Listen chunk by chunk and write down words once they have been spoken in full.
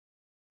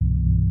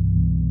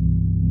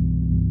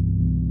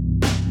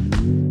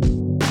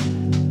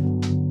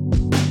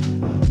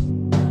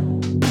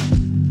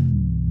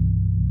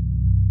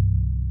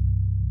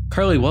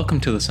Carly, welcome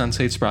to the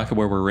Sense8 Sprocket,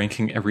 where we're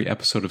ranking every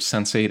episode of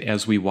Sense8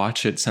 as we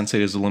watch it. Sense8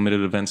 is a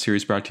limited event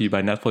series brought to you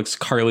by Netflix.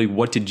 Carly,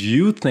 what did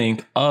you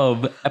think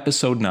of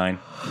episode 9?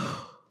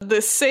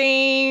 The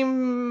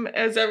same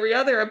as every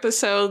other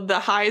episode. The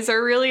highs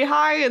are really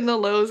high and the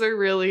lows are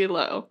really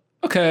low.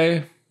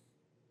 Okay.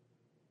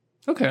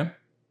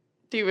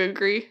 Do you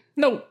agree?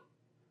 No.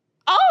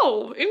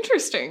 Oh,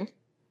 interesting.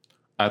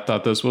 I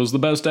thought this was the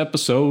best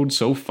episode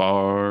so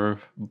far.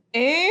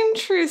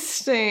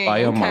 Interesting. By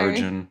a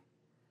margin.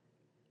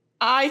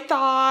 I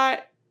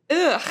thought,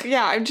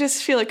 I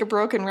just feel like a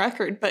broken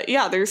record. But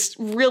yeah, there's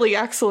really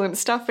excellent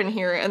stuff in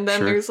here. And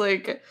then there's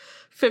like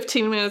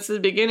 15 minutes at the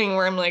beginning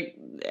where I'm like,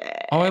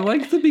 Oh, I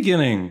like the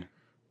beginning.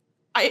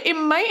 It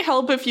might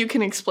help if you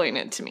can explain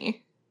it to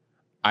me.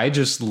 I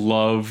just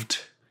loved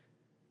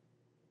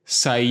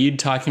Saeed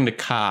talking to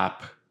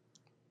Cop.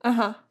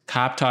 Uh-huh.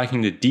 Cop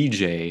talking to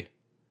DJ.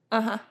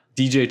 Uh-huh.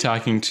 DJ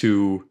talking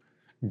to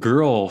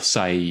girl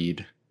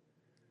Saeed.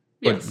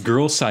 But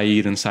girl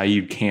Saeed and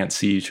Saeed can't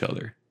see each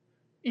other.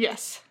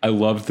 Yes. I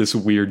loved this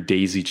weird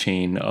daisy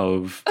chain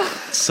of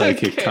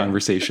psychic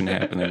conversation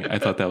happening. I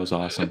thought that was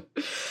awesome.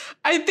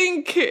 I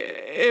think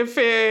if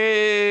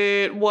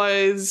it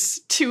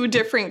was two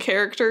different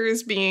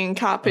characters being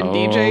Cop and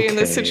DJ in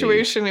this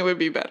situation, it would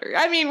be better.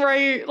 I mean,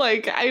 right?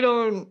 Like, I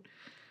don't...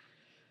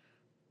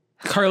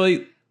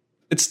 Carly,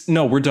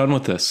 we're done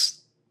with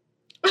this.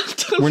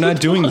 We're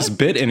not doing this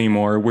bit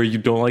anymore where you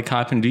don't like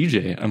Cop and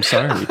DJ. I'm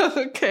sorry.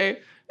 Okay.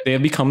 They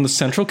have become the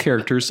central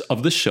characters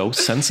of the show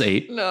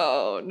Sense8.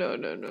 No.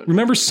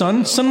 Remember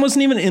Sun? Sun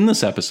wasn't even in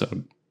this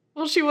episode.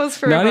 Well, she was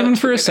for not even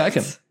for minutes. a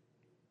second.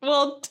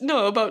 Well,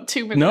 no, about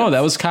 2 minutes. No,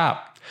 that was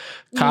Cop.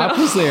 Cop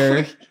was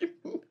there.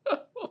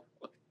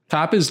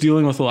 Cop is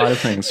dealing with a lot of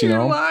things, you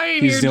know?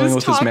 Lying. He's dealing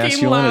with his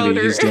masculinity.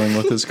 Louder. He's dealing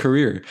with his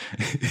career.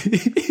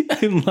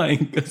 I'm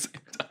lying because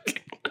I'm talking.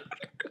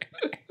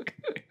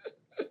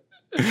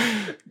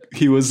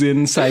 He was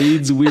in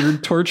Saeed's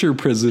weird torture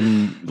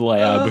prison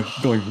lab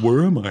going,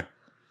 where am I?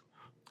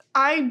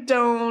 I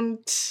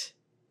don't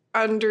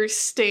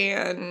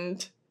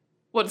understand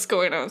what's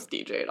going on with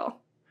DJ at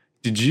all.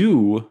 Did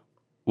you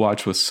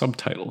watch with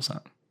subtitles on?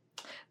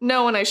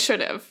 No, and I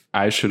should have.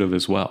 I should have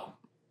as well.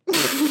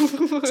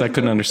 Because I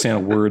couldn't understand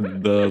a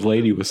word the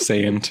lady was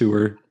saying to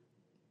her.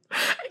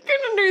 I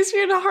couldn't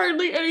understand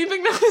hardly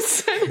anything that was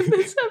said in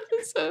this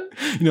episode.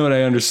 You know what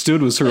I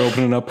understood was her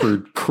opening up her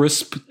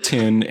crisp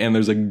tin and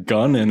there's a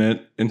gun in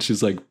it and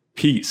she's like,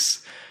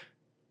 peace.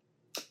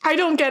 I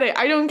don't get it.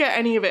 I don't get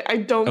any of it. I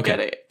don't get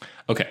it.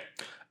 Okay.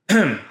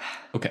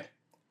 Okay.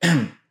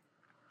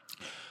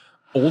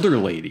 Older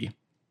lady.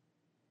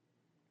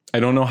 I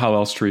don't know how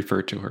else to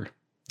refer to her.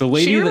 The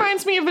lady she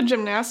reminds me of a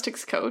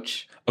gymnastics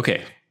coach.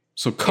 Okay.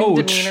 So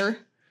Coach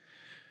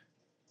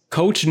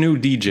knew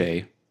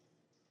DJ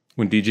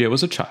when DJ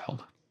was a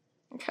child.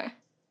 Okay.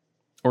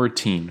 Or a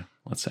teen,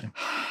 let's say.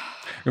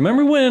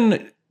 Remember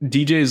when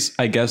DJ's,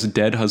 I guess,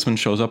 dead husband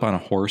shows up on a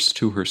horse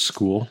to her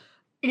school?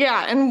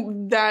 Yeah,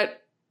 and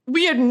that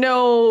we had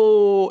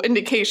no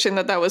indication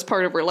that was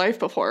part of her life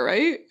before,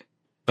 right?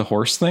 The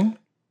horse thing?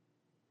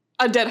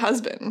 A dead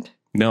husband.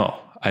 No,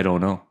 I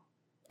don't know.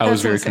 I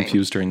was very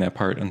confused during that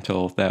part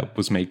until that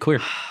was made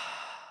clear.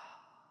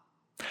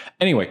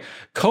 Anyway,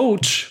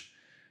 Coach,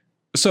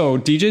 so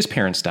DJ's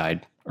parents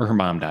died, or her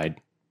mom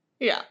died.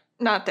 Yeah,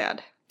 not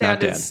dad.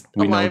 Dad is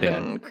alive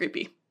and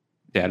creepy.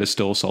 Dad is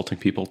still assaulting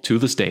people to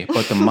this day,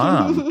 but the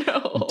mom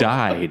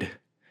died.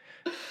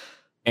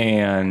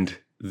 And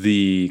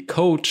the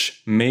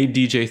coach made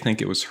DJ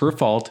think it was her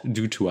fault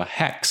due to a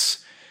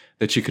hex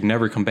that she could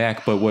never come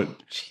back. But what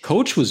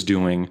Coach was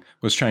doing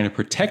was trying to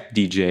protect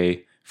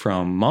DJ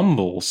from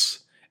Mumbles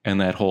and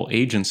that whole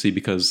agency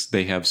because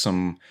they have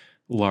some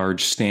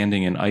large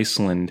standing in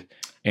Iceland.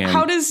 And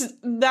how does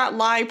that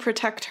lie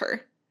protect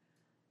her?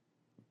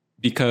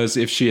 Because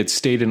if she had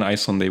stayed in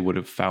Iceland, they would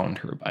have found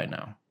her by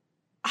now.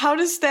 How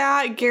does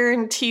that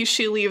guarantee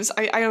she leaves?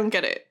 I don't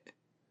get it.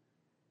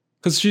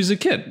 Because she's a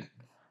kid.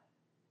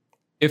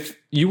 If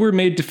you were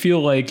made to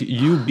feel like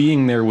you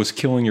being there was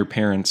killing your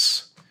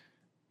parents,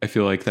 I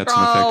feel like that's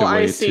an effective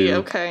way I see. to...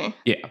 Okay.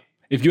 Yeah.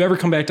 If you ever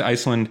come back to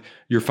Iceland,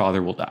 your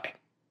father will die.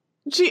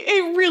 Gee,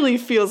 it really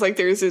feels like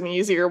there's an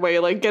easier way,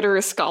 like get her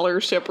a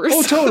scholarship or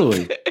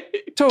something.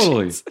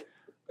 Totally. Jeez.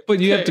 But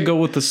you have to go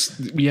with this.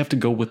 You have to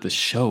go with the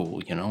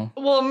show, you know?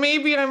 Well,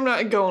 maybe I'm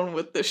not going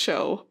with the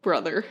show,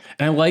 brother.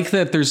 And I like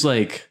that there's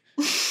like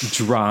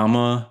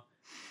drama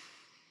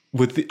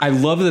I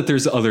love that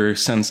there's other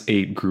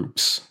Sense8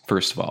 groups,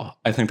 first of all.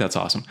 I think that's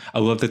awesome. I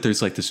love that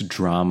there's like this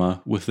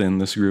drama within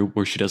this group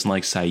where she doesn't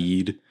like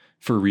Saeed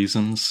for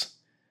reasons.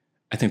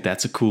 I think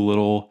that's a cool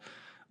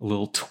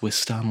little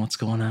twist on what's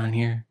going on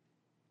here.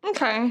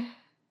 Okay.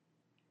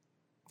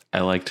 I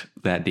liked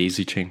that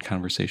daisy chain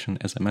conversation,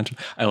 as I mentioned.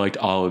 I liked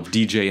all of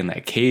DJ in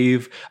that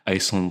cave.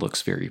 Iceland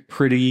looks very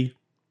pretty.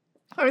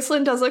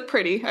 Iceland does look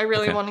pretty. I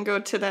really want to go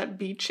to that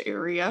beach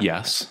area.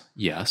 Yes.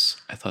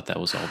 I thought that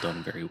was all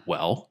done very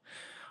well.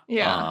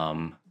 Yeah.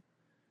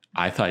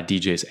 I thought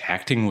DJ's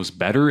acting was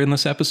better in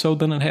this episode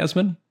than it has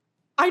been.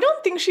 I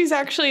don't think she's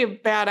actually a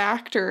bad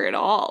actor at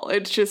all.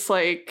 It's just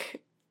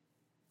like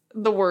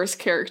the worst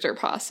character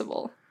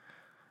possible.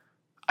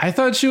 I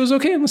thought she was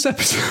okay in this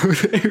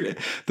episode.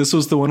 This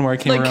was the one where I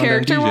came around on DJ. Like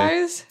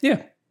character-wise?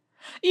 Yeah.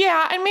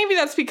 Yeah, and maybe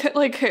that's because,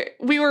 like,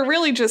 we were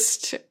really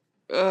just,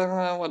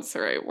 what's the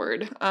right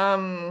word?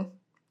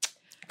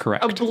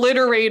 Correct.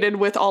 Obliterated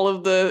with all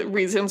of the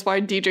reasons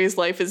why DJ's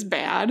life is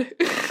bad.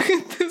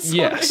 Yes.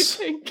 One,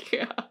 I think,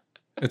 yeah.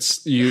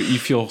 It's you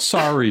feel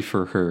sorry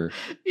for her.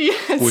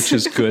 Yes. Which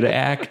is good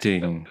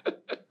acting.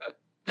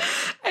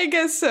 I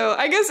guess so.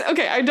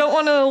 Okay, I don't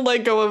want to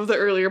let go of the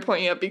earlier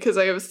point yet because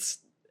again,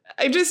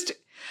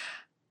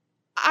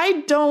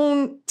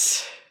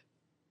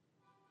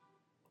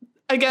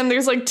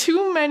 there's like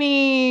too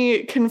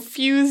many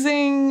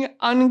confusing,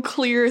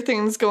 unclear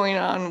things going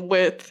on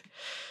with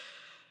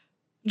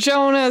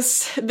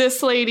Jonas.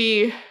 This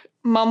lady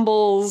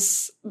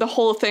mumbles the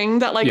whole thing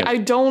that I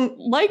don't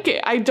like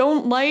it. I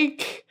don't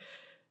like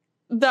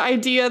the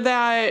idea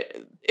that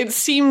it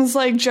seems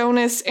like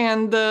Jonas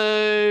and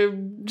the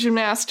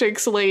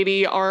gymnastics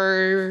lady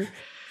are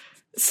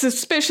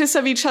suspicious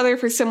of each other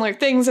for similar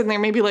things, and they're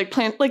maybe like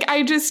I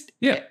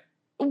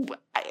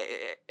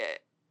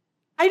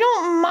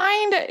don't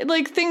mind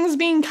like things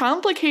being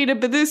complicated,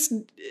 but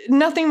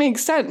nothing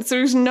makes sense.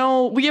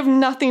 We have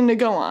nothing to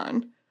go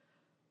on.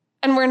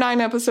 And we're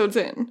 9 episodes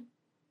in.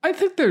 I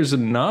think there's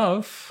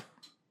enough.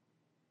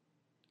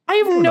 I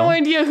have no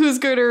idea who's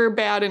good or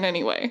bad in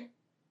any way.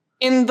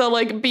 In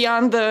the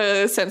beyond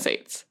the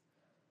Sense8s.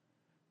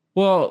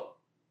 Well,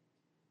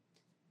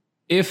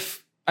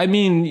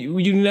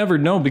 you never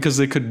know because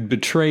they could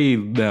betray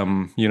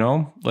them,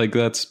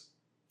 it's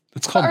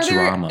called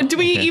drama. Do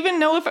we even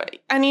know if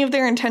any of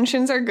their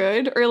intentions are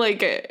good? Or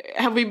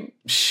have we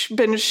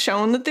been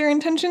shown that their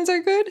intentions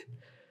are good?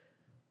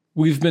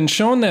 We've been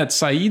shown that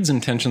Saeed's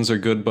intentions are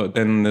good, but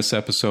then in this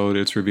episode,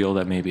 it's revealed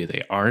that maybe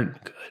they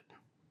aren't good.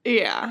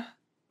 Yeah.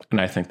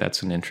 And I think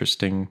that's an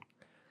interesting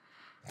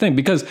thing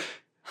because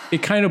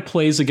it kind of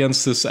plays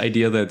against this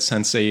idea that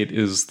Sense8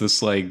 is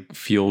this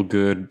feel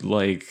good,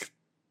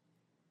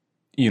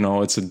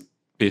 it's a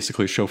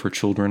basically show for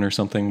children or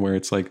something where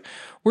it's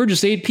we're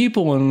just 8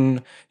 people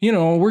and,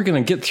 we're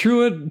going to get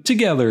through it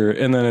together.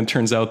 And then it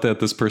turns out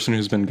that this person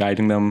who's been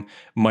guiding them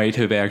might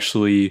have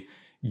actually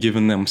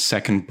given them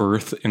second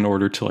birth in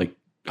order to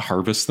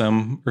harvest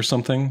them or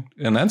something.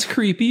 And that's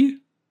creepy.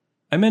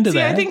 I'm into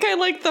that. I think I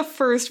like the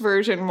first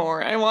version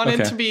more. I want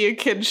it to be a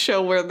kid's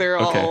show where they're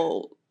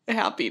all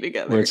happy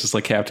together. Where it's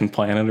just Captain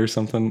Planet or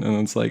something.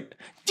 And it's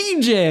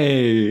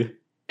DJ.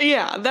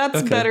 Yeah,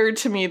 that's better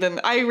to me than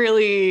I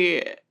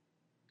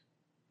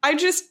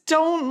just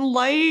don't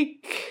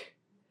like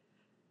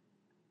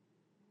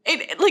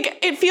it.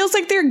 It feels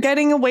like they're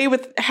getting away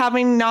with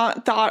having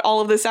not thought all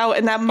of this out,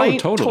 and that might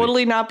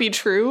totally not be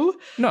true.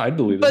 No, I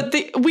believe it.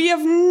 But we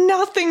have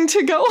nothing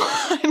to go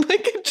on.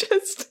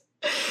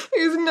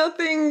 There's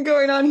nothing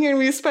going on here, and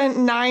we spent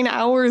 9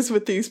 hours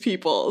with these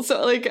people.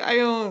 So, I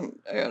don't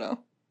know.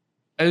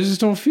 I just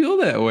don't feel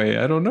that way.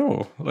 I don't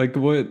know.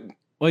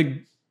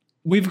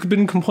 We've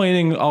been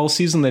complaining all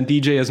season that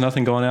DJ has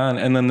nothing going on,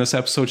 and then this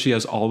episode she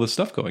has all this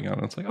stuff going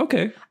on. It's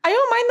okay. I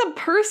don't mind the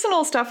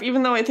personal stuff,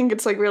 even though I think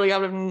it's really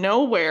out of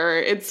nowhere.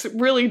 It's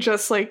really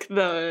just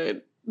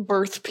the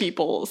birth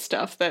people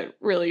stuff that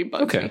really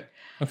bugs me.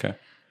 Okay.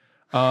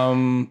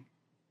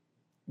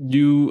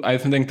 I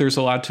think there's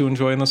a lot to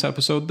enjoy in this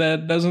episode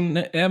that doesn't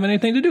have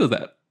anything to do with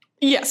that.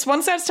 Yes,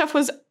 once that stuff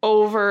was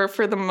over,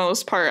 for the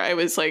most part, I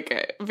was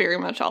very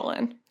much all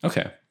in.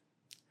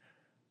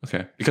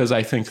 Okay, because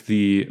I think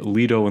the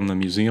Lido and the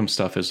museum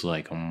stuff is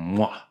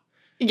mwah.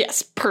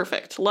 Yes,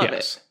 perfect. Love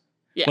it.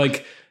 Yeah.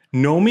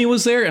 Nomi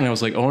was there, and I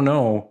was oh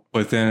no,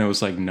 but then it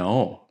was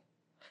no,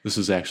 this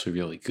is actually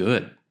really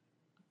good.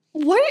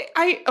 So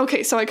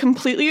I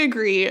completely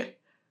agree.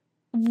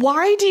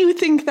 Why do you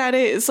think that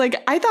is? I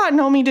thought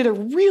Nomi did a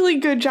really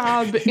good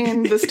job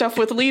in the stuff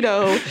with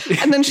Lido,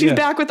 and then she's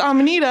back with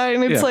Amanita,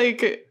 and it's ugh.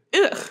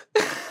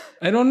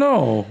 I don't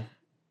know.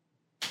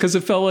 Because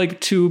it felt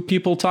like 2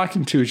 people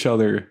talking to each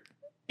other.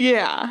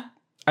 Yeah.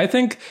 I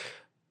think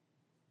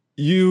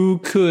you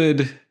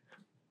could...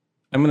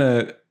 I'm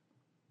gonna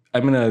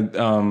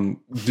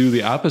do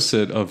the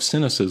opposite of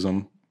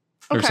cynicism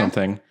or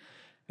something.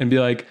 And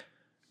be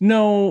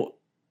no...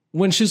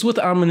 When she's with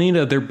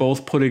Amanita, they're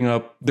both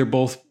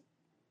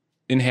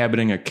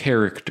inhabiting a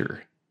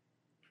character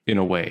in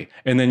a way.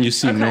 And then you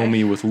see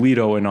Nomi with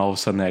Lido, and all of a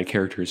sudden that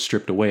character is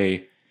stripped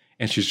away,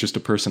 and she's just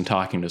a person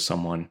talking to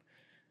someone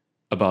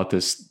about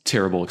this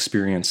terrible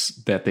experience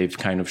that they've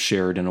kind of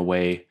shared in a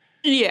way.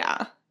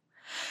 Yeah.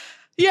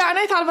 Yeah, and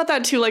I thought about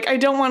that too. I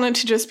don't want it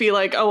to just be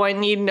I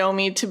need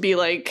Nomi to be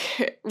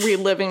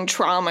reliving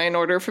trauma in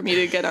order for me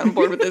to get on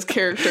board with this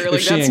character.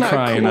 If she that's ain't not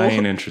crying, cool. I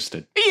ain't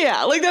interested.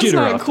 Yeah, that's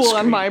not cool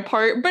on my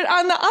part. But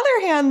on the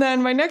other hand,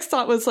 then my next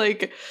thought was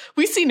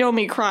we see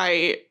Nomi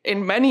cry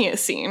in many a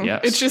scene.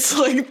 Yes. It's just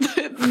a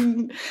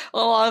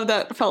lot of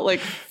that felt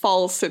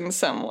false in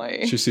some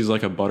way. She sees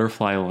a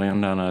butterfly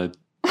land on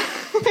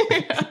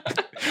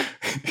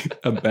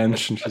a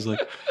bench, and she's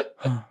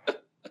huh.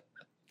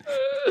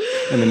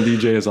 And then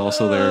DJ is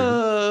also there.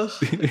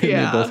 And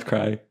they both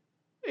cry.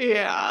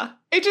 Yeah.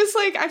 It just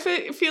like, I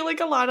feel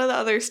like a lot of the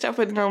other stuff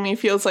with Nomi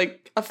feels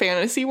like a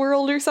fantasy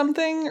world or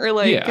something. Or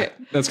like. Yeah,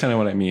 that's kind of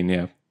what I mean,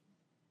 yeah.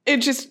 It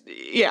just,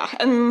 yeah.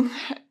 And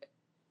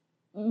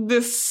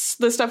the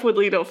stuff with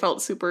Leto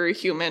felt super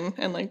human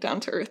and like down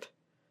to earth.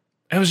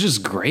 It was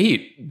just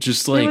great.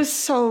 Just like. It was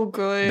so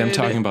good. Them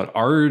talking about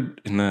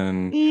art and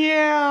then.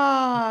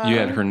 Yeah. You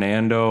had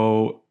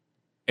Hernando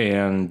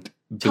and.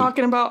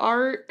 Talking about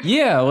art.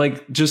 Yeah,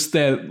 like just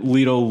that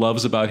Leto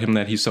loves about him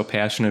that he's so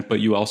passionate, but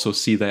you also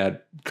see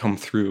that come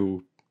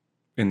through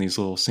in these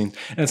little scenes.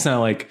 And it's not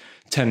like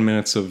 10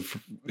 minutes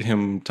of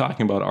him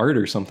talking about art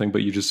or something,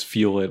 but you just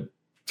feel it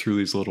through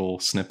these little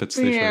snippets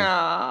they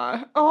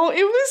show. Oh,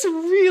 it was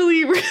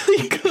really,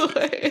 really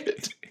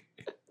good.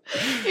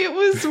 It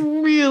was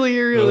really,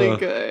 really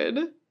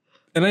good.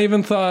 And I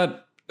even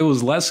thought it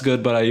was less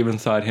good, but I even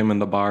thought him in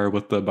the bar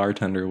with the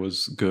bartender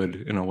was good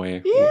in a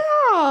way.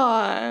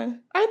 Yeah,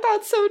 I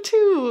thought so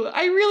too.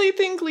 I really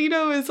think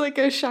Leto is like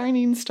a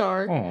shining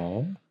star.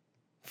 Oh,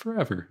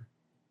 forever.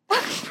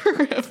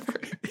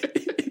 Forever.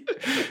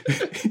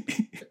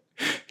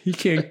 He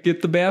can't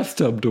get the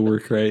bathtub to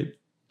work right.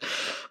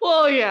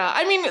 Well, yeah.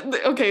 I mean,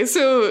 okay,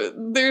 so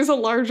there's a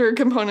larger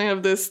component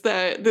of this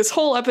that this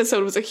whole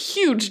episode was a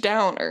huge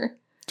downer.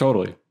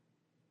 Totally.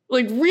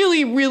 Like,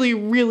 really, really,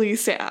 really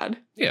sad.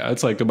 Yeah,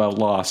 it's like about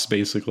loss,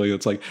 basically.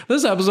 It's like,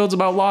 this episode's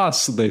about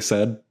loss, they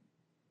said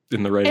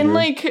in the writing room.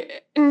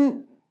 Like,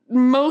 and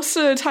most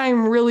of the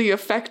time, really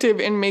effective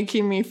in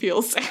making me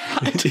feel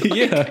sad.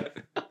 Yeah.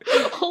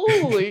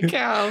 Holy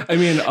cow. I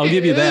mean, I'll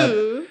give you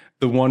that.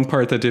 The one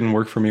part that didn't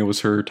work for me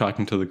was her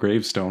talking to the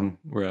gravestone,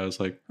 where I was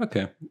like,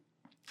 okay.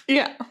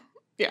 Yeah.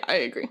 Yeah, I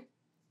agree.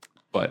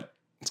 But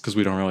it's because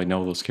we don't really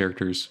know those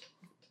characters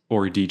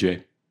or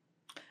DJ.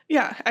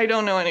 Yeah, I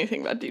don't know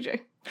anything about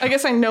DJ. I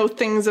guess I know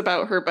things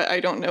about her, but I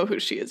don't know who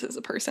she is as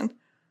a person.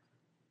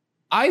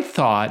 I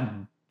thought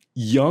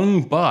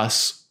young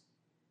Bus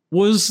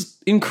was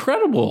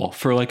incredible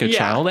for like a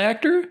child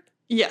actor.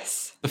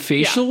 Yes. The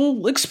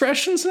facial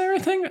expressions and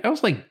everything. I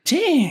was like,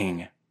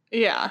 dang.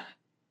 Yeah.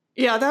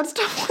 Yeah, that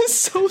stuff was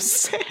so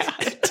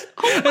sad.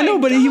 Oh I know,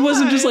 but he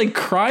wasn't just like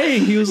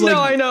crying. He was like,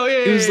 no, I know.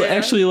 Yeah, he was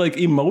actually like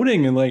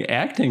emoting and like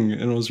acting,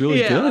 and it was really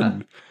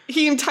good.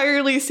 He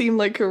entirely seemed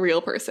like a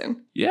real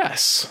person.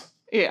 Yes.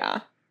 Yeah.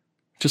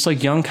 Just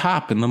like young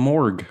cop in the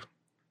morgue.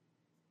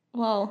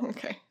 Well,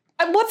 okay.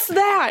 What's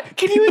that?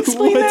 Can you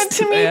explain that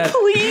to me,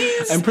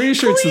 please? I'm pretty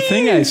sure it's the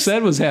thing I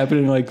said was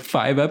happening like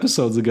 5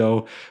 episodes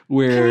ago,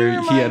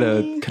 where he had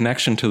a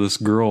connection to this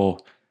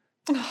girl.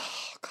 Oh,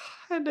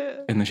 God.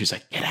 And then she's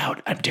like, get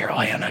out. I'm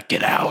Daryl Hannah.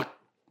 Get out.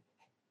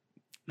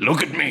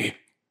 Look at me.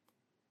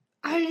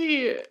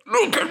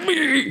 Look at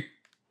me.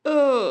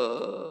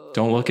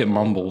 Don't look at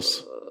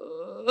Mumbles.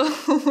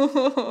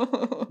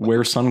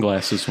 Wear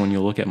sunglasses when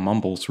you look at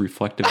Mumbles'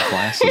 reflective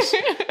glasses.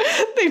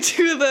 They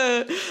do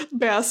the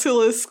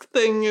basilisk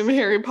thing in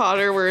Harry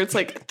Potter where it's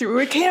like through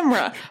a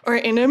camera or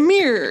in a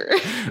mirror.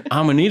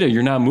 Amanita,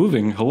 you're not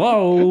moving.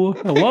 Hello.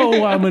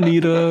 Hello,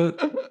 Amanita.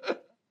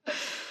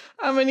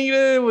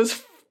 Amanita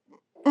was...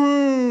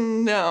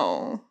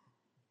 no.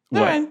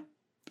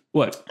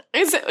 What?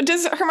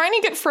 Does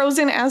Hermione get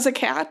frozen as a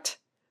cat?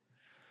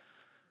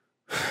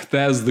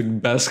 That is the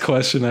best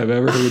question I've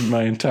ever heard in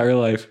my entire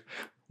life.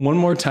 One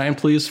more time,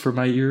 please, for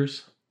my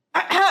ears.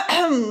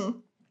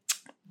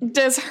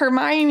 Does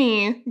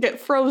Hermione get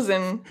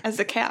frozen as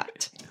a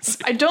cat?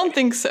 I don't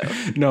think so.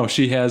 No,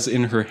 she has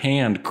in her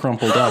hand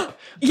crumpled up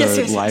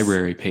the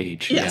library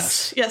page.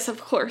 Yes, of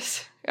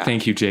course. Yeah.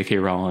 Thank you, J.K.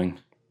 Rowling.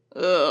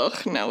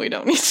 Ugh, no, we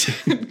don't need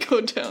to go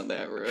down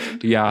that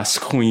road. Yes,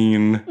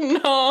 queen.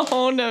 No.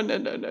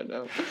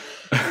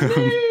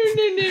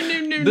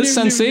 This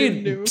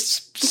Sense8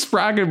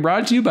 Sprocket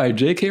brought to you by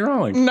J.K.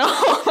 Rowling.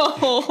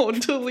 No,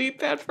 delete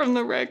that from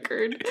the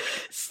record.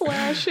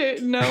 Slash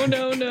it.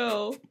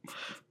 No.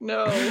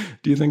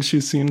 Do you think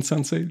she's seen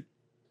Sense8?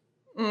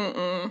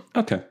 Mm-mm.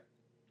 Okay.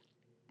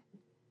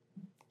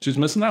 She's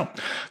missing out.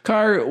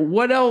 Car,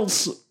 what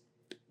else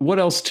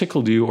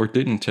tickled you or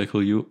didn't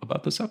tickle you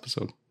about this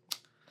episode?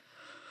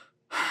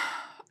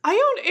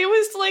 It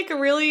was like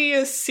really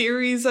a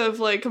series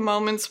of like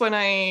moments when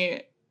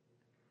I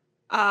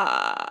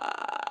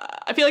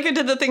feel like I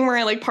did the thing where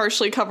I like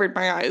partially covered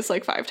my eyes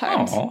like 5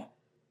 times.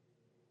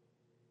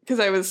 Because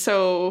I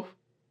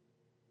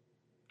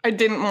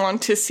didn't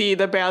want to see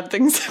the bad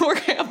things that were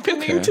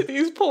happening to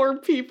these poor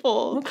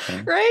people.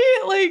 Okay.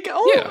 Right? Like,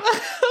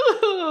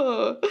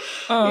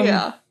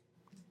 yeah.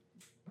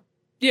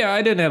 Yeah,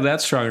 I didn't have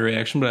that strong a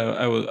reaction, but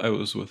I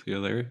was with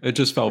you there. It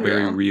just felt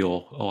very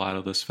real. A lot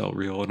of this felt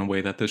real in a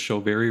way that this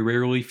show very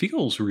rarely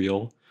feels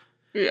real.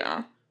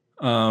 Yeah.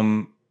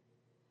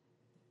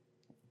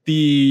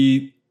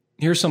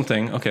 Here's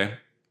something, okay,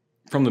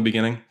 from the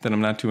beginning that I'm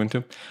not too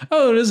into.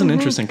 Oh, it is an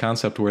interesting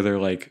concept where they're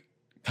like,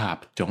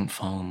 cop, don't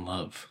fall in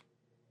love.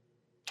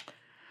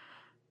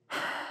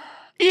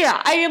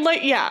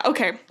 Yeah,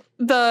 okay.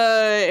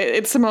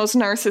 It's the most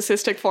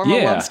narcissistic form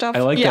of love stuff.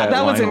 I like that.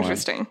 That was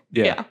interesting.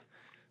 Yeah.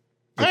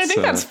 I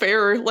think that's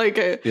fair.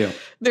 Like,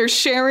 they're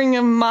sharing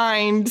a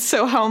mind,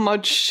 so how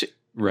much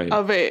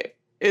of it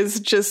is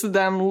just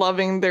them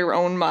loving their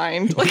own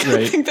mind? Like,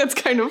 I think that's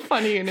kind of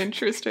funny and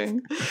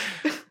interesting.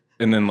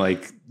 And then,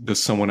 like,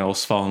 does someone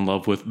else fall in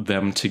love with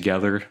them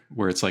together?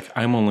 Where it's like,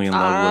 I'm only in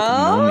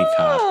love with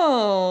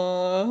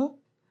Nomika.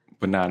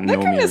 But not Nomi.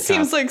 That kind of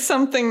seems like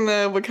something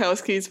the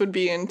Wachowskis would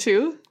be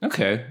into.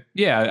 Okay.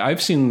 Yeah,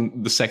 I've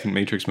seen the second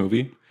Matrix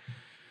movie.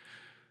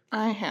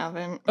 I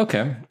haven't.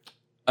 Okay.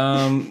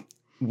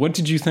 What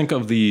did you think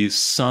of the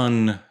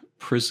Sun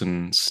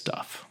prison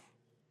stuff?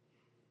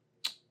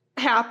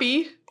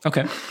 Happy.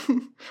 Okay.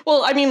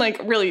 Well, I mean, like,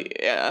 really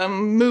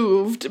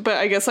moved, but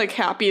I guess, like,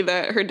 happy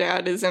that her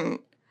dad isn't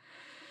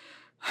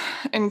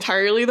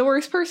entirely the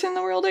worst person in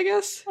the world, I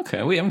guess.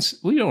 Okay, we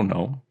don't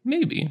know.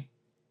 Maybe.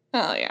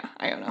 Oh, yeah,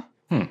 I don't know.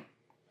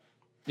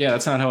 Yeah,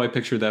 that's not how I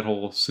pictured that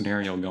whole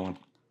scenario going.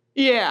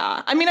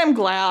 Yeah, I mean, I'm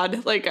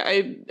glad. Like,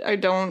 I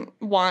don't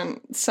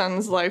want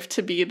Sun's life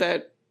to be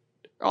that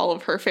all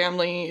of her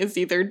family is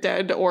either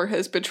dead or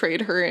has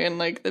betrayed her in,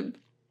 like, the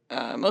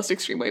most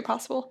extreme way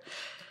possible.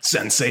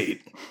 Sense8.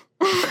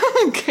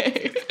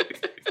 Okay.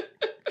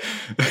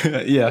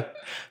 Yeah.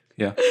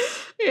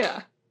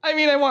 I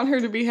mean, I want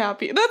her to be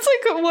happy. That's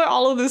like what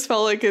all of this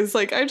felt like, is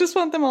like, I just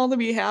want them all to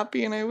be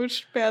happy, and I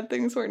wish bad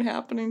things weren't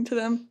happening to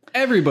them.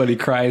 Everybody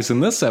cries in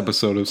this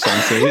episode of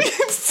Sense8.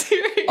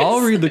 Serious?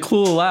 I'll read the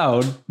clue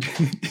aloud.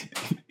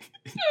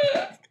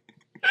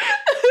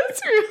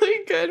 That's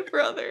really good,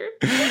 brother.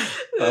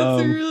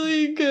 That's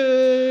really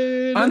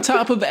good. On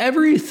top of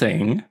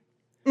everything,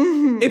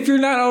 if you're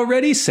not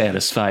already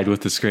satisfied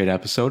with this great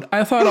episode,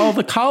 I thought all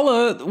the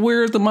Kala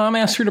where the mom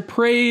asked her to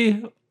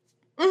pray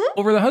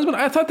over the husband,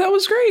 I thought that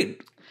was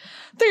great.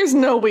 There's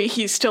no way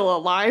he's still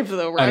alive,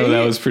 though, right? I know,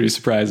 that was pretty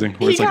surprising.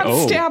 He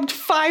got stabbed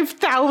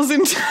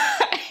 5,000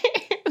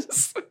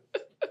 times.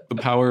 The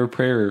power of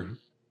prayer.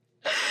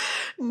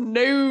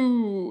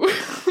 No.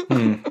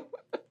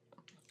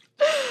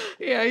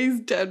 Yeah, he's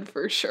dead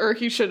for sure.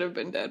 He should have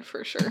been dead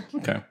for sure.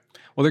 Okay.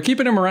 Well, they're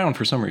keeping him around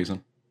for some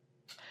reason.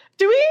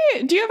 Do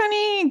you have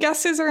any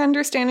guesses or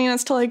understanding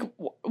as to, like,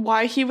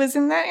 why he was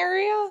in that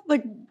area?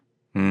 Like,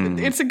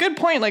 it's a good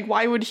point. Like,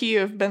 why would he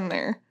have been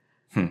there?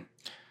 I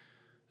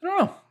don't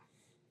know.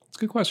 It's a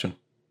good question.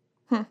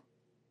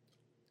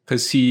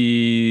 Because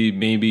he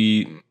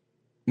maybe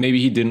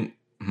he didn't.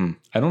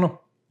 I don't know.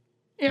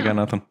 Yeah. I got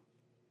nothing.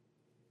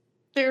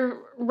 They're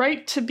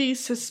right to be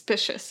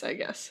suspicious, I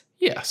guess.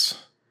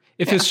 Yes.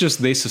 If it's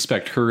just they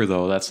suspect her,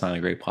 though, that's not a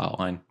great plot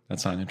line.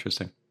 That's not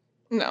interesting.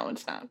 No,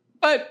 it's not.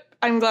 But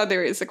I'm glad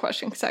there is a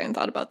question, because I hadn't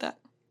thought about that.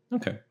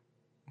 Okay.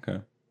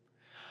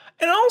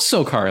 And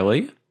also,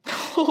 Carly.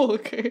 Oh,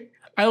 okay.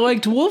 I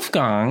liked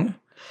Wolfgang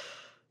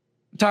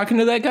talking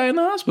to that guy in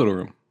the hospital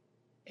room.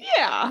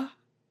 Yeah.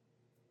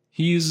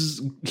 He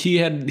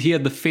had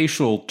the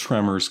facial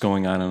tremors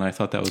going on, and I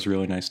thought that was a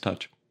really nice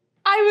touch.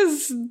 I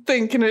was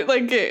thinking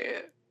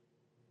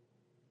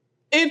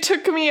it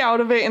took me out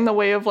of it in the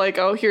way of, like,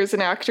 oh, here's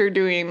an actor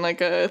doing, like,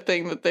 a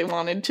thing that they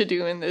wanted to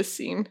do in this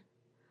scene.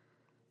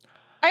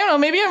 I don't know,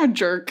 maybe I'm a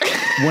jerk.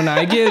 When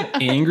I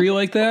get angry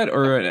like that,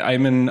 or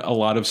I'm in a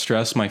lot of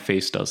stress, my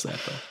face does that,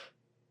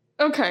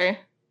 though. Okay.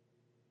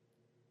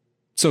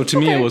 So to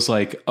me, it was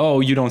like,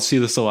 oh, you don't see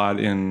this a lot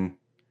in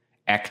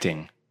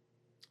acting.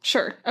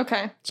 Sure,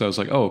 okay. So I was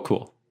like, oh,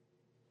 cool.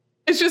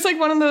 It's just like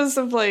one of those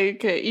of,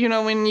 like, you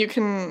know, when you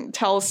can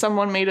tell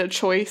someone made a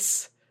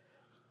choice.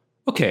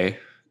 Okay,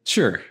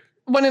 sure.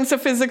 When it's a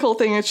physical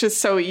thing, it's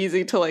just so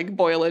easy to, like,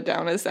 boil it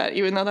down as that,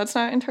 even though that's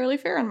not entirely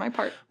fair on my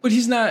part. But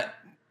he's not...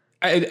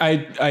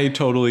 I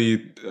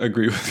totally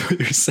agree with what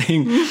you're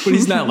saying, but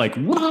he's not like,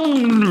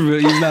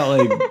 he's not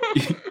like,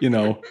 you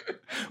know,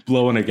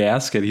 blowing a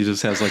gasket. He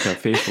just has like a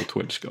facial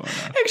twitch going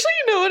on. Actually,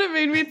 you know what it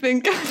made me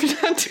think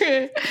of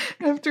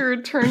after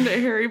Return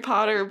to Harry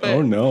Potter? But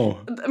oh,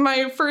 no.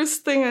 My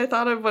first thing I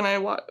thought of when I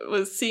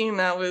was seeing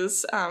that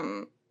was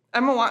Emma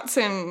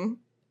Watson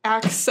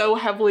acts so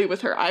heavily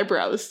with her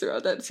eyebrows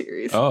throughout that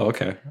series. Oh,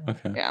 okay.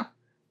 Yeah.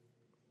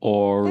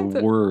 Or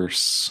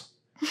worse.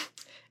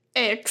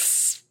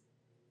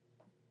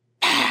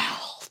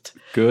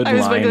 Good line. I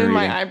was wiggling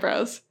my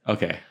eyebrows.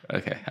 Okay.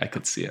 I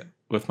could see it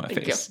with my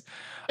face.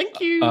 Thank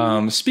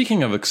you.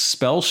 Speaking of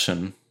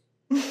expulsion,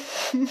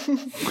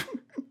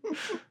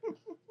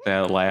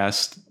 that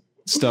last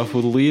stuff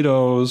with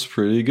Leto's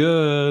pretty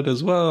good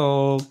as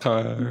well.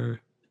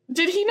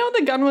 Did he know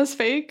the gun was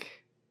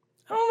fake?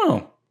 I don't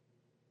know.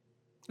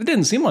 It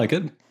didn't seem like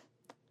it.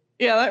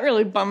 Yeah, that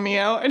really bummed me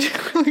out. God,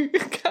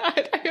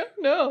 I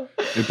don't know.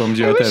 It bummed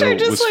you out that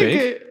it was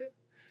fake?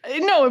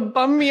 No, it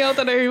bummed me out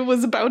that I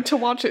was about to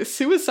watch a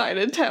suicide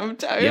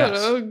attempt. I don't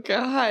know.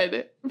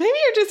 God. Maybe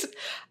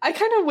I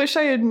kind of wish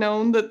I had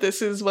known that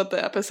this is what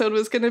the episode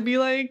was going to be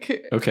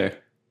like. Okay.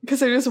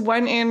 Because I just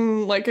went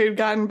in like I'd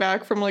gotten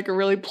back from like a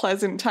really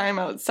pleasant time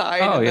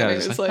outside. Oh, and yeah. then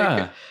it was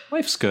like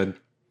life's good.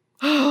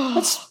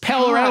 Let's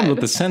pal around with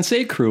the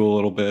Sense8 crew a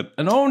little bit.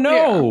 And oh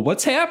no,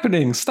 what's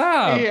happening?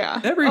 Stop.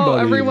 Yeah. Everybody. Oh,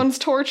 everyone's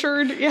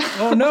tortured. Yeah.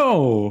 Oh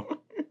no.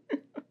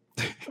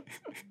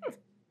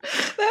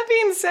 That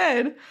being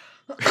said,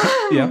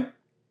 yeah,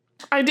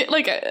 I did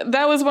like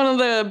that was one of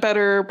the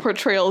better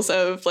portrayals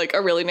of like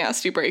a really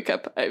nasty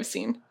breakup I've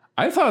seen.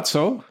 I thought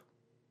so.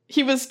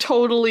 He was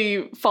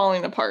totally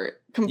falling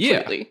apart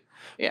completely.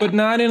 Yeah. But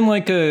not in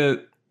like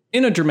in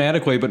a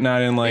dramatic way, but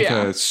not in like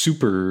a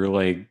super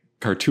like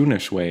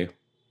cartoonish way.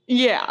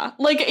 Yeah.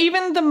 Like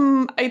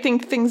even I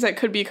think things that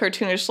could be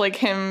cartoonish, like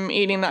him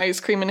eating the ice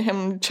cream and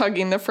him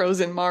chugging the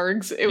frozen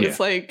margs. It was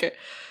like,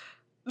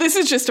 this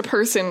is just a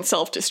person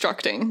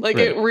self-destructing. Like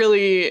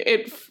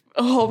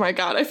oh my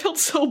God, I felt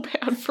so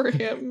bad for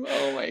him.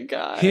 Oh my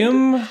God.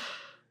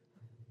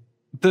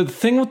 The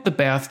thing with the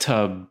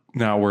bathtub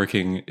not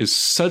working is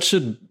such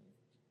a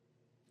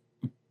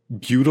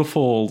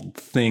beautiful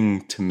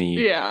thing to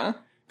me. Yeah.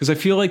 Because I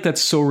feel like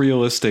that's so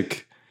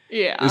realistic.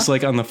 Yeah. It's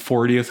like on the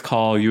 40th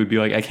call, you would be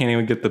like, I can't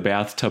even get the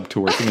bathtub to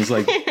work. And he's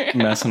like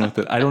messing with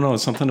it. I don't know.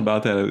 Something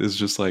about that is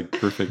just like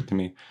perfect to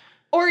me.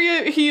 Or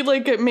he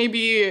like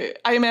maybe,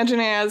 I imagine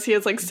he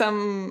has like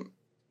some,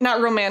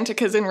 not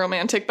romantic as in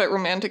romantic, but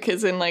romantic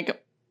as in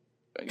like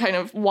kind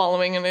of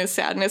wallowing in his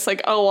sadness.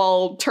 Like, oh,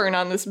 I'll turn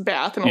on this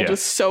bath and I'll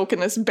just soak in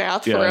this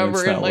bath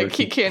forever. And like,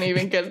 he can't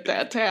even get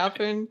that to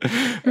happen.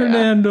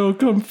 Hernando,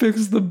 come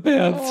fix the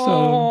bathtub.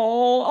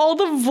 Oh, all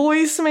the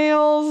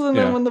voicemails. And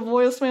then when the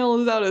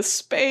voicemail is out of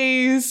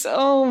space.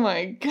 Oh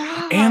my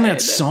God. And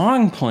that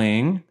song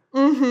playing.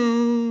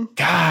 Mm-hmm.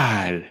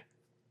 God.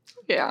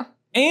 Yeah.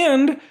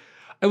 And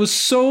I was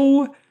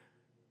so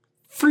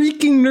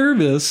freaking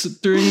nervous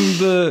during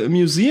the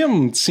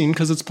museum scene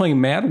because it's playing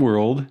Mad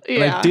World.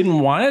 And I didn't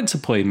want it to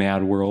play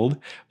Mad World.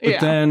 But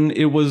then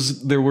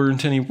there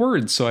weren't any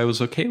words, so I was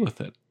okay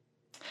with it.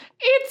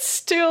 It's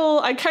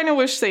still, I kind of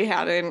wish they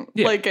hadn't.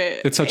 Yeah, like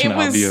it's such an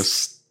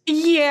obvious.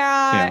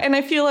 Yeah, and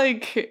I feel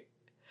like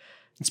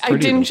I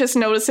didn't just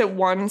notice it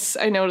once.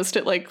 I noticed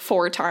it like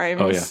 4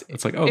 times. Oh yeah,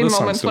 it's like, in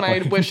moments when I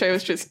wish I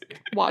was just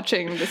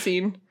watching the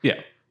scene.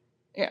 Yeah.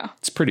 Yeah.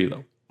 It's pretty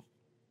though.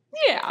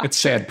 Yeah. It's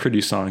sad,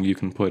 pretty song you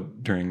can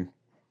put during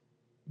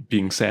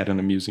being sad in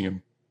a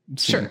museum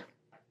scene. Sure.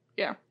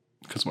 Yeah.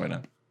 Because why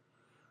not?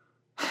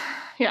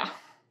 Yeah.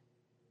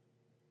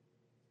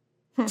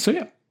 So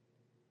yeah.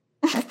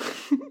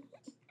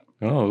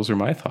 Oh, those are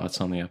my thoughts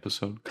on the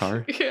episode,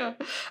 Car. Yeah.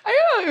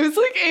 I know.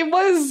 It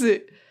was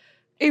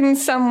in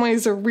some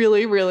ways a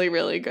really, really,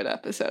 really good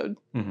episode.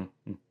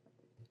 Mm-hmm.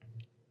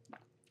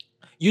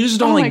 You just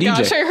don't like DJ. Oh my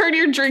gosh, I heard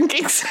your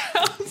drinking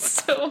sound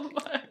so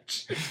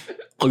much.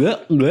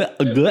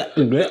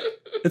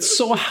 It's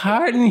so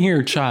hot in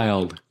here,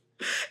 child.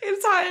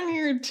 It's hot in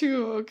here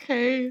too,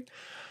 okay?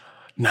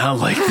 Not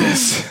like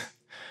this.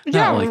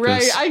 Yeah, like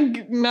right. This.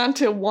 Not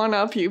to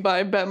one-up you, but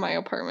I bet my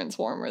apartment's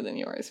warmer than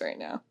yours right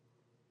now.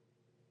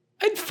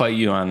 I'd fight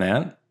you on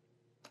that.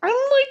 I'm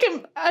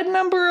like a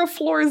number of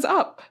floors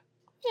up.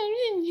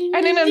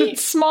 And in a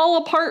small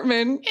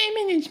apartment.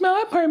 I'm in a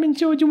small apartment,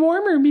 so it's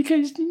warmer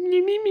because...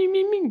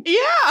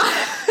 Yeah,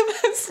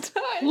 that's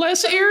not...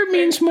 Less air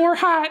means more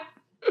hot.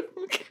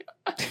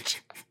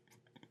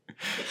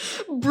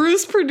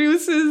 Bruce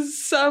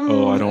produces some...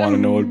 Oh, I don't want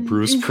to know what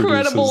Bruce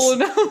incredible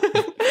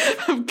produces.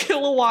 amount of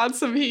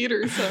kilowatts of heat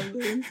or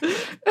something.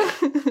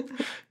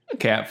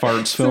 Cat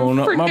farts filling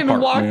up my apartment.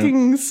 Freaking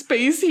walking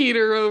space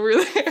heater over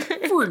there.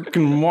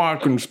 Freaking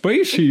walking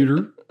space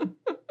heater.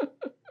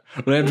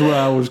 That's what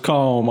I was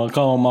calling. I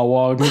call my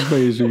walking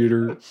space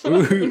heater.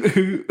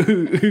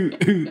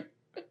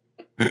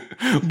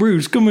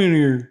 Bruce, come in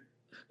here.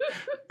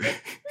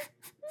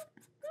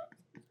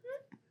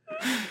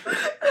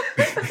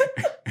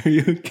 Are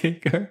you okay,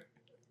 Car?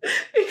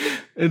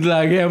 It's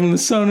like having the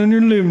sun in your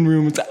living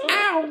room. It's like,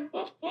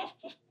 ow!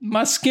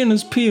 My skin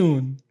is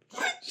peeling.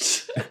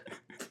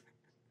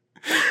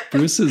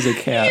 Bruce is a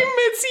cat. He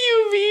emits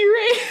UV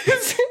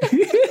rays.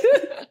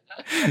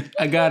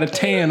 I got a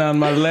tan on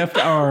my left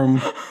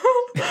arm.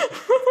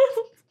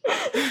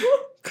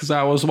 Because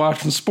I was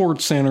watching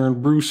Sports Center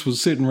and Bruce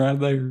was sitting right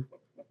there.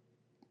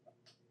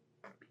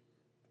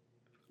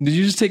 Did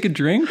you just take a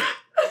drink?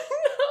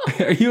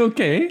 No. Are you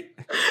okay?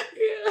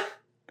 Yeah.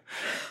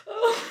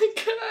 Oh my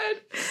God.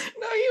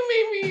 Now you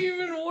made me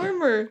even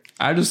warmer.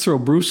 I just throw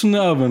Bruce in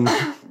the oven.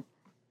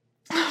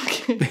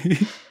 Okay.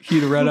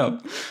 Heat it right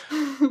up.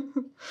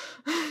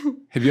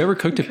 Have you ever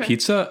cooked a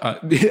pizza?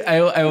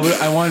 I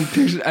want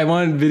pictures. I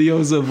want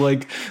videos of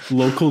like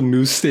local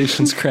news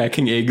stations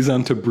cracking eggs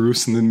onto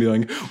Bruce and then be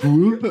like,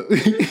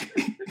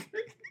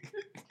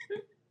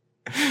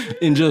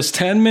 in just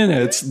 10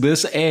 minutes,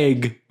 this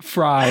egg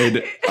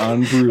fried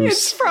on Bruce.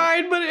 It's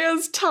fried, but it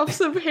has tufts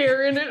of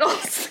hair in it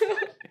also.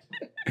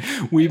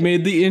 We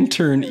made the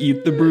intern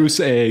eat the Bruce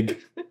egg.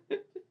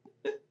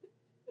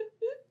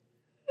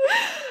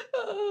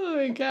 Oh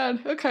my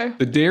God. Okay.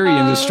 The dairy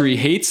industry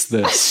hates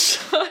this.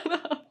 Shut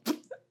up.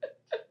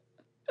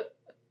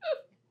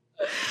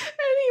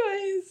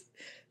 Anyways.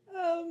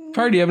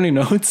 Car, do you have any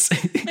notes?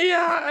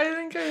 Yeah, I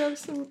think I have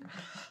some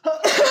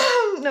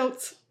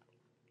notes.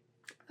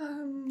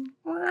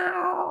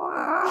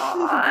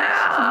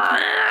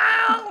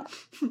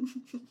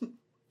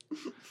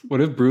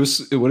 What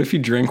if you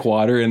drank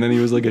water and then he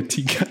was like a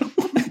tea kettle?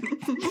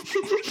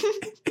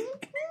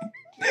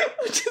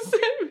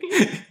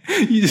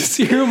 You just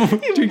hear him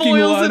drinking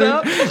boils water. it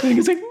up. And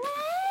he's like,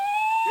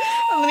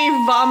 and then he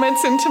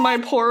vomits into my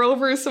pour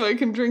over so I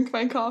can drink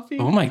my coffee.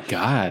 oh my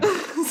God.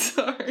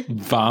 Sorry.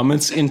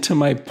 Vomits into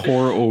my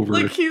pour over.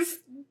 Like he's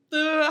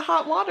the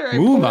hot water. I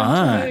Move pour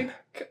on. into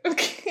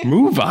okay.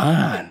 Move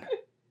on.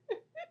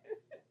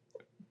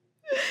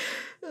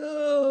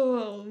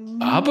 Oh,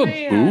 Baba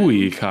man.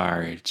 Booey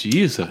car.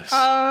 Jesus.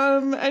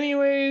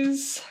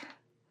 Anyways.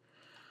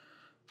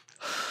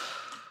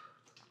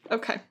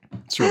 Okay.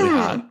 It's really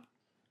hot.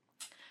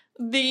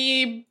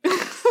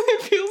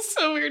 It feels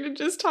so weird to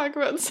just talk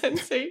about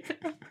Sense8.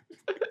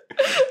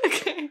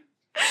 Okay.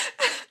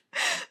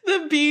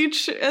 The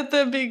beach at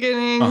the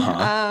beginning.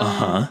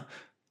 That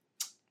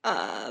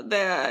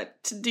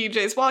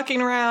DJ's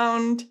walking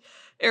around.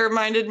 It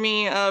reminded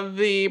me of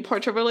the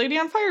Portrait of a Lady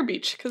on Fire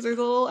beach because there's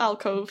a little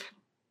alcove.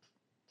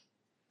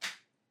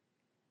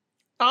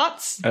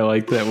 Thoughts? I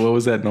like that. What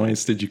was that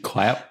noise? Did you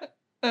clap?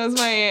 That was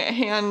my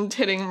hand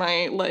hitting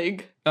my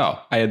leg.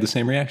 Oh, I had the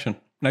same reaction.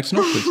 Next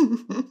note, please.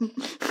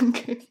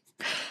 Okay.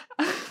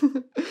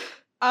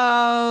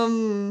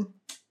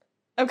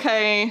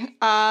 Okay.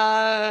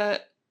 I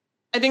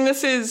think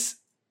this is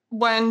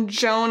when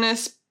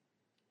Jonas,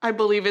 I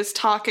believe, is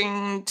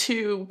talking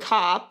to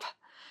Cop.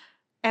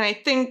 And I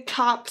think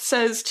Cop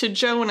says to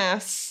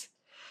Jonas,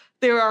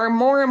 there are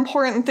more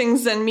important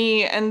things than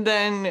me, and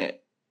then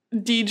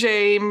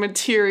DJ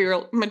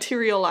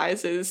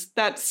materializes.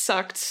 That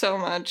sucked so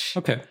much.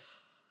 Okay.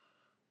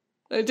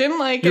 I didn't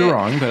like it. You're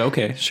wrong, but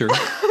okay, sure.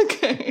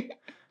 Okay.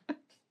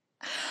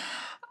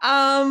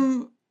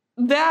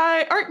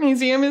 That art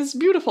museum is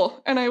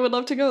beautiful, and I would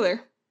love to go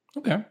there.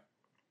 Okay.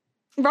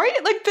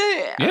 Right? Like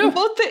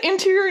both the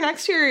interior and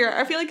exterior.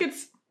 I feel like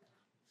it's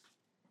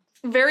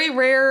very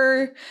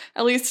rare,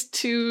 at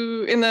least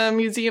in the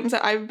museums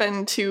that I've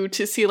been to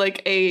see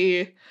like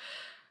a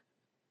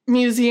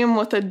museum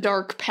with a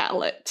dark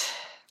palette.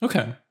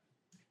 Okay.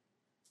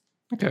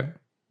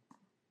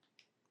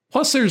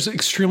 Plus, there's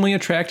extremely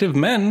attractive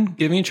men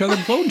giving each other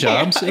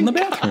blowjobs in the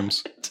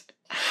bathrooms.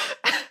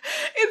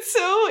 It's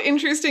so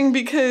interesting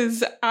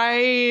because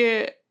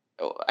I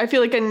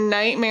feel like a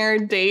nightmare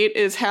date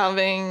is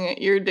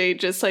having your date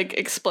just like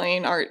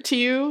explain art to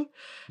you.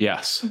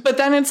 Yes. But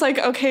then it's like,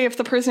 okay, if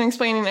the person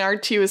explaining the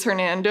art to you is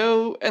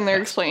Hernando and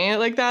they're explaining it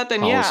like that,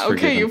 then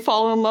okay, you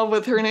fall in love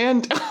with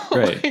Hernando.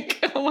 Right.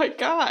 Like, oh my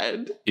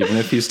God. Even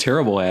if he's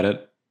terrible at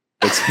it,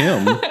 it's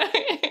him. I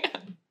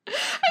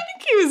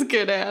think he was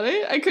good at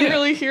it. I couldn't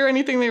really hear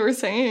anything they were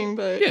saying,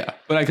 but... Yeah,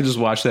 but I could just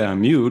watch that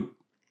on mute.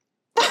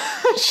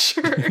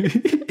 Sure.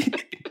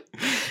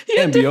 He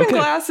had different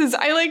glasses.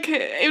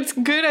 It's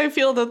good, I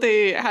feel, that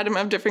they had him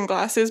have different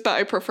glasses, but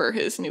I prefer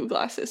his new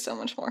glasses so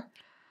much more.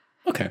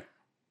 Okay.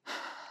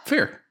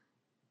 Fair.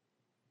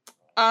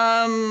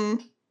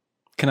 Can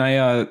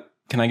I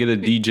get a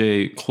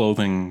DJ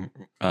clothing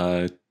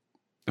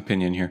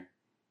opinion here?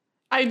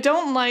 I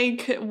don't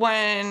like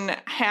when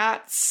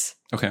hats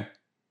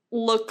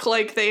look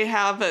like they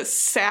have a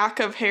sack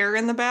of hair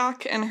in the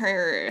back, and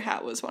her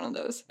hat was one of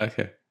those.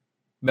 Okay.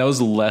 That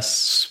was less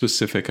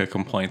specific a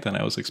complaint than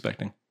I was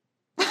expecting.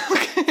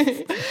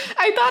 Okay.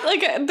 I thought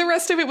like the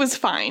rest of it was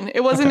fine.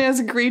 It wasn't as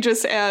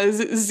egregious as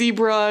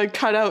zebra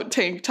cutout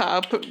tank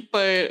top,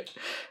 but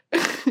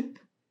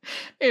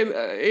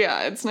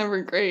it's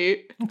never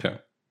great. Okay.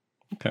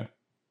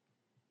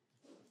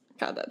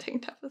 God, that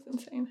tank top was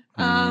insane.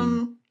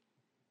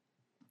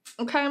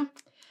 Okay.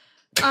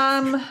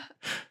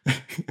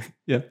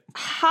 Yeah.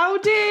 How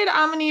did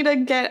Amanita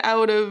get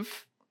out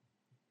of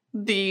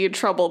the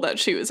trouble that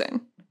she was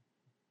in?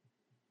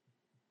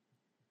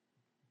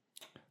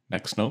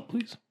 Next note,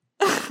 please.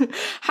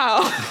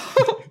 How?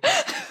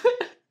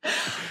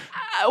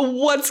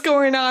 What's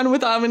going on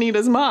with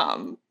Amanita's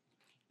mom?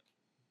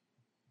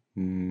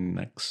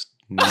 Next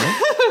note.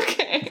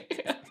 Okay.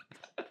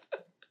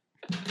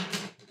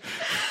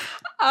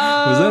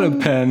 Was that a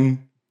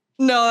pen?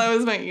 No, that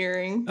was my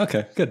earring.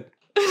 Okay, good.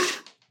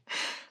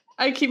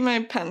 I keep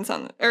my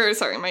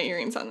my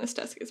earrings on this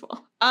desk as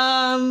well.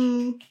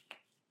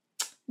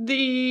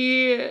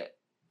 The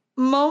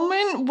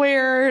moment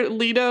where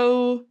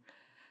Lito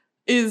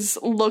is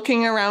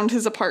looking around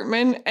his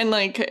apartment and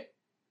like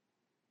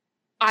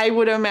I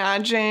would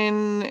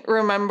imagine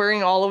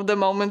remembering all of the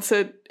moments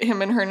that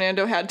him and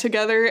Hernando had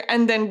together,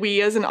 and then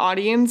we as an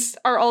audience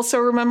are also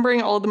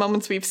remembering all the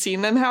moments we've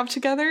seen them have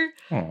together.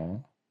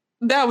 Aww.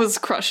 That was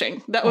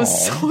crushing. That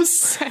was so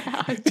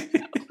sad.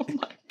 Oh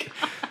my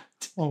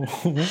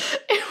God.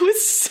 It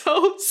was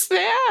so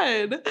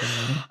sad.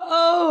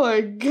 Oh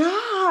my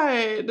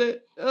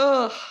God.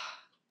 Ugh.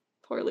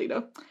 Poor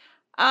Lito.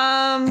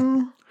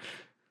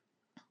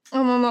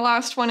 And then the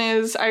last one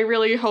is, I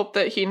really hope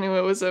that he knew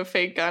it was a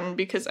fake gun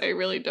because I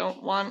really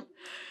don't want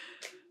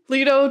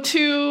Lito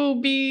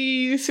to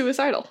be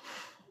suicidal.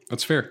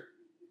 That's fair.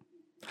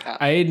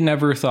 I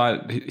never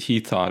thought he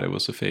thought it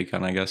was a fake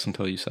gun, I guess,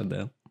 until you said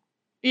that.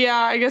 Yeah,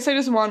 I guess I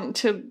just want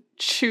to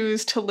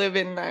choose to live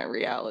in that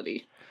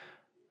reality.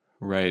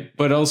 Right.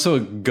 But also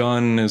a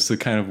gun is the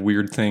kind of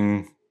weird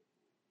thing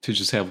to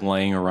just have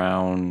laying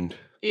around.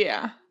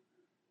 Yeah.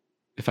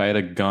 if I had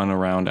a gun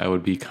around, I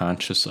would be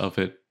conscious of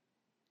it.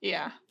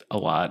 Yeah. A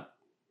lot.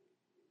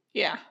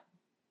 Yeah.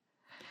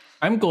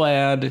 I'm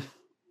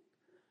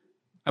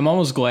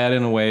almost glad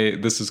in a way.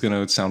 This is going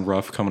to sound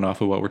rough coming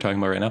off of what we're talking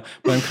about right now,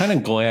 but I'm kind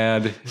of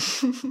glad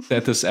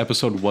that this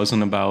episode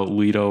wasn't about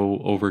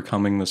Leto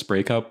overcoming this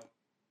breakup.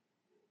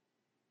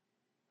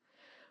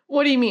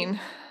 What do you mean?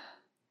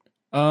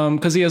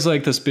 Because he has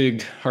like this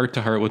big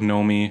heart-to-heart with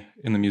Nomi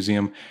in the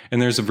museum,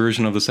 and there's a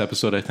version of this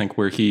episode, I think,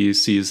 where he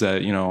sees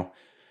that, you know,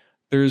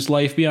 there's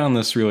life beyond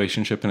this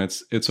relationship, and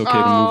it's okay to move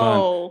on.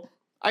 Oh,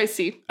 I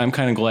see. I'm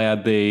kind of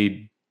glad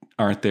they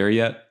aren't there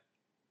yet,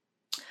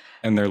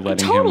 and they're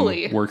letting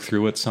him work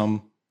through it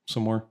some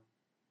more.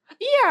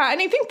 Yeah,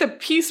 and I think the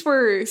piece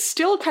we're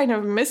still kind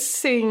of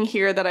missing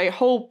here that I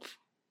hope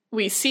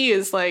we see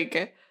is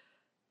like,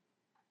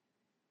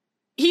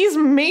 he's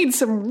made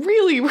some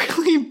really,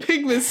 really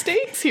big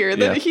mistakes here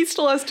that he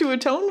still has to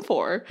atone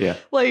for. Yeah.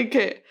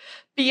 Like,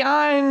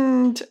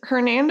 beyond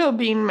Hernando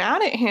being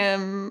mad at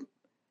him,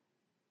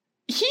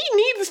 he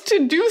needs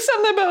to do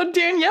something about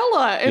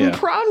Daniela and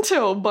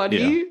pronto, buddy.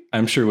 Yeah.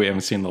 I'm sure we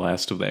haven't seen the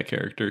last of that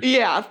character.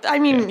 Yeah. I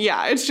mean,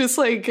 it's just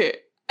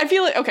like, I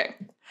feel like, okay,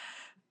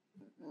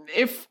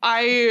 if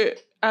I,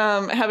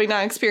 having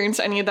not experienced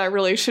any of that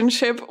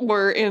relationship,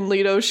 were in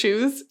Leto's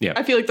shoes,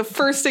 I feel like the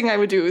first thing I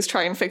would do is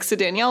try and fix the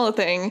Daniela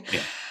thing.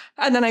 Yeah.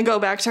 And then I go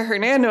back to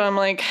Hernando. I'm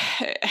like,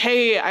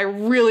 hey, I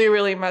really,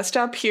 really messed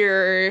up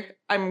here.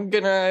 I'm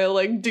gonna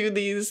like do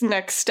these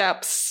next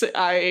steps.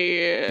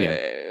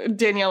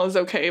 Daniela's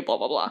okay, blah,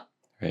 blah, blah.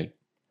 Right.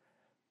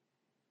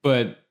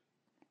 But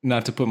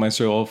not to put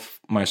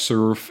myself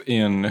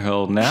in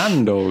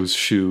Hernando's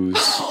shoes.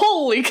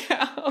 Holy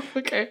cow.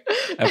 Okay.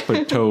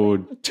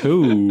 Episode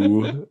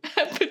 2.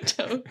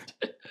 Episode.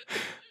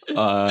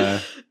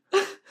 I'm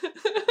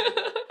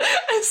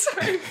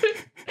sorry.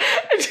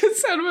 I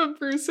just said what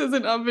Bruce has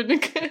an oven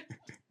again.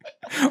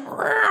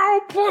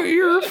 I'll put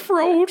your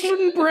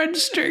frozen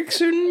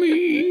breadsticks in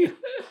me.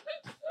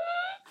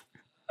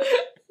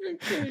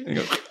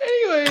 Okay.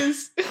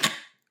 Anyways.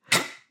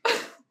 And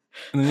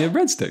then you have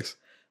breadsticks.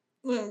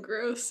 Oh,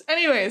 gross.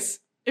 Anyways,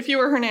 if you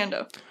were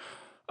Hernando.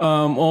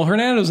 Well,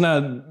 Hernando's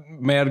not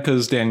mad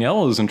because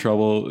Daniela is in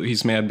trouble.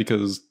 He's mad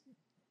because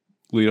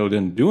Leto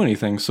didn't do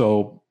anything.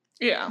 So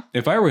yeah,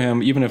 if I were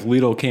him, even if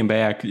Leto came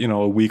back, you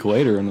know, a week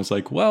later and was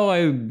like, well,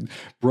 I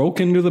broke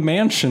into the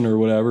mansion or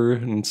whatever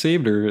and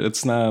saved her.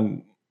 It's not,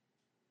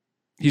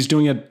 he's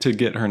doing it to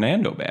get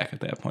Hernando back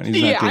at that point.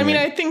 He's not I mean,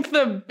 I think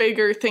the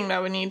bigger thing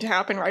that would need to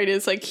happen, right,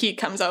 is like he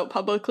comes out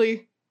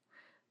publicly.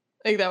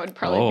 Like that would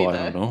probably be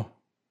I don't know.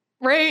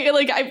 Right?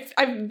 Like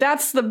I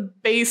that's the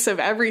base of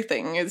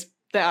everything, is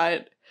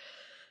that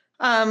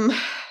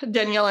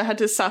Daniela had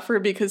to suffer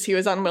because he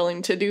was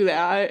unwilling to do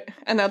that.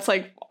 And that's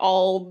like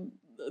all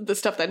the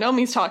stuff that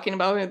Nomi's talking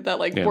about, that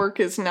like work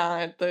is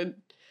not the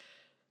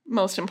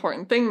most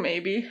important thing,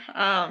 maybe.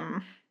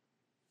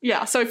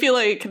 So I feel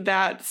like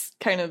that's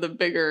kind of the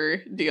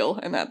bigger deal,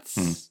 and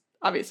that's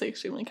obviously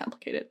extremely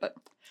complicated, but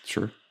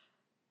sure.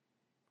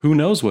 Who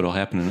knows what'll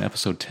happen in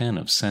episode 10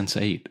 of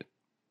Sense8?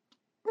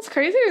 It's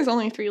crazy. There's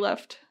only 3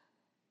 left.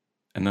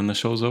 And then the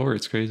show's over.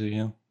 It's crazy,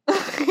 yeah.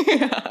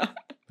 Yeah.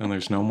 Then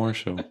there's no more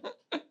show.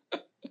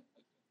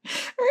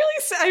 Really,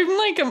 I'm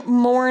like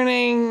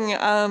mourning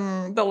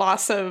the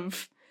loss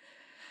of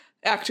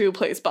actor who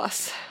plays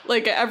Bus.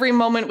 Like every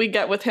moment we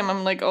get with him,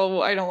 I'm like,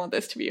 oh, I don't want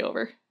this to be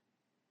over.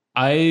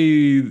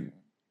 I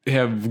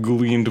have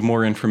gleaned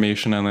more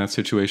information on that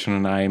situation,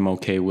 and I'm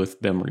okay with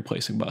them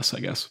replacing Bus,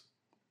 I guess.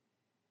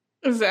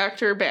 Is the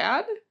actor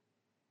bad?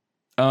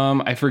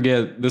 I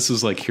forget. This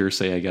is like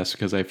hearsay, I guess,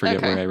 because I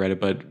forget where I read it,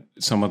 but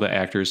some of the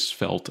actors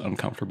felt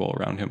uncomfortable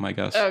around him, I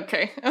guess.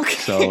 Okay.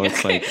 So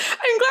it's like,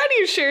 I'm glad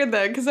you shared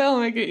that, because that'll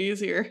make it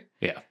easier.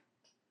 Yeah.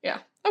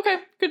 Okay.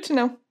 Good to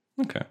know.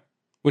 Okay.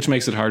 Which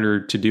makes it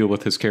harder to deal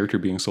with his character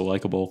being so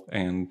likable,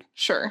 and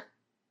sure.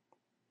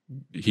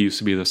 He used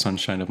to be the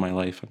sunshine of my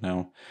life, and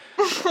now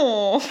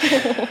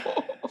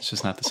it's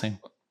just not the same.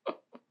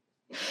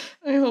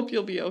 I hope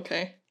you'll be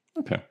okay.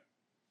 Okay.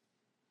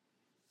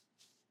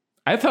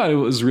 I thought it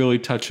was really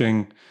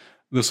touching.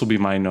 This will be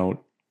my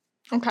note.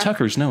 Okay.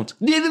 Tucker's notes.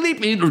 Ow!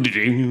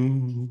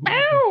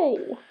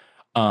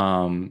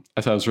 I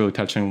thought it was really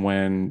touching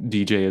when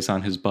DJ is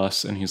on his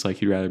bus and he's like,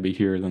 he'd rather be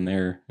here than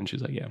there. And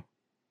she's like, yeah.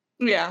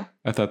 Yeah.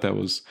 I thought that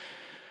was,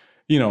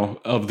 you know,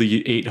 of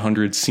the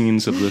 800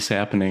 scenes of this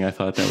happening, I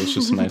thought that was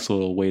just a nice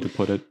little way to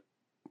put it.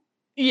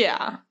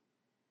 Yeah.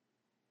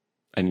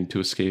 I need to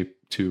escape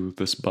to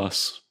this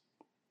bus.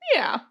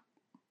 Yeah.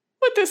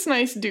 With this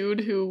nice dude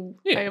who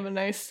I have a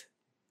nice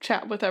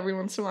chat with every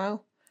once in a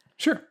while.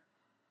 Sure.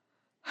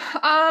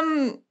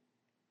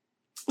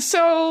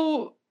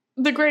 So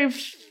the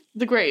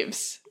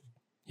Graves.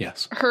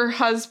 Yes. Her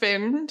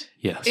husband.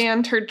 Yes.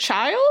 And her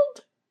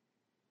child?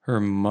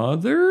 Her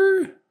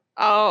mother?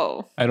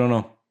 Oh. I don't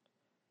know.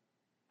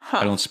 Huh.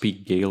 I don't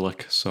speak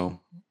Gaelic, so.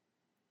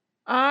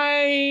 So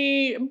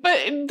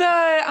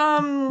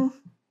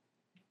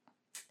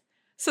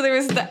there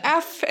was the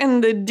F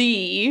and the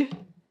D,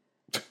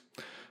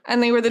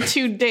 and they were the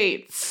 2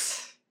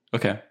 dates.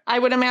 Okay. I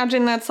would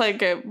imagine that's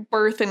like a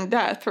birth and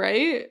death,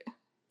 right?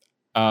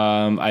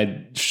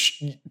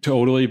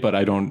 Totally, but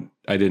I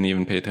didn't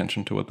even pay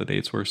attention to what the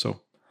dates were,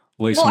 so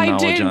I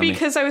did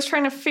because I was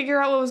trying to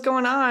figure out what was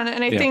going on,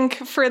 and I think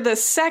for the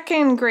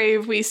second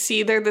grave we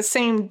see they're the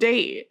same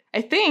date.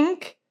 I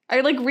think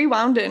I like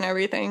rewound it and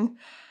everything.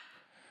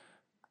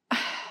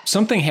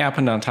 Something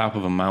happened on top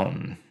of a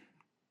mountain.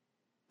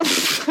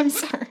 I'm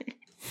sorry.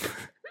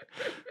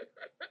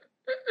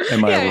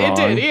 Am I wrong? Yeah, it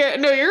did. Yeah,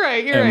 no, you're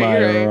right. Am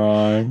I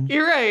wrong?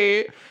 You're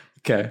right.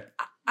 Okay.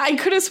 I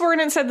could have sworn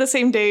it said the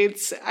same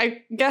dates.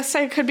 I guess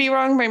I could be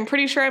wrong, but I'm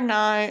pretty sure I'm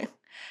not.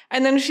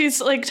 And then she's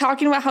like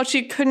talking about how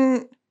she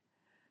couldn't.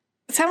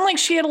 It sounded like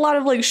she had a lot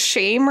of like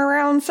shame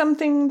around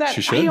something that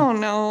I don't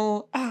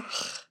know. Ugh.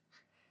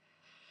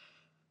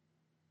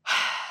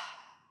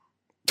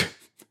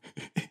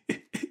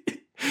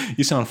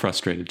 You sound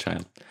frustrated,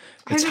 child.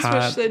 It's I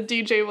just wish that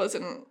DJ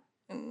wasn't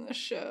in the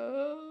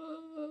show.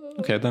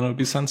 Okay, then it would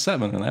be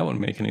Sense8, and that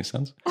wouldn't make any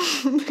sense.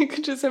 They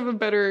could just have a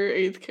better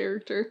 8th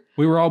character.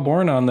 We were all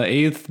born on the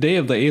 8th day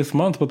of the 8th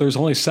month, but there's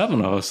only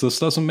 7 of us. This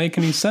doesn't make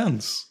any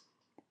sense.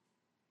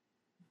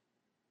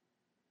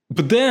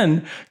 But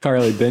then,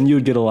 Carly, then you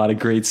would get a lot of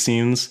great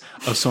scenes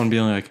of someone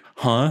being like,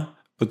 huh?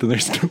 But then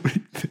there's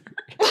nobody there.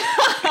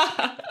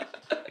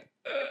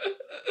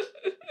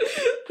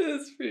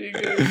 That's pretty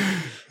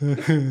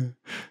good.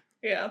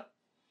 Yeah.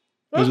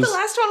 Well, the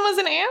last one was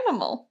an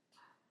animal.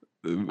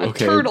 A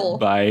turtle.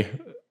 Bye.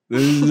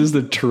 This is just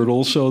the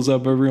turtle shows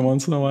up every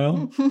once in a while.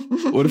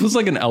 What if it's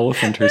like an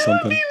elephant or something?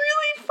 That would be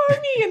really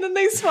funny. And then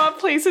they swap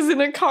places in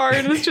a car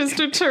and it's just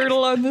a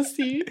turtle on the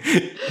seat.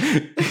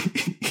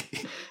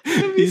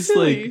 He's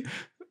silly. Like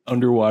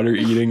underwater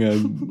eating a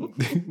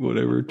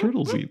whatever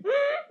turtles eat.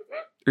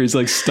 Or he's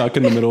like stuck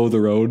in the middle of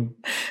the road.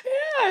 Yeah,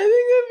 I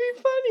think that'd be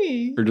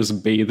funny. Or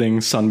just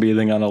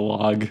sunbathing on a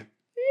log.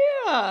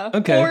 Yeah.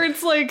 Okay. Or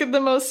it's like the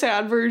most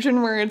sad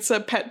version where it's a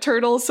pet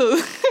turtle. So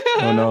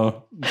oh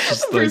no.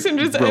 The person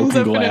just ends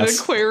up in an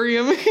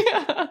aquarium.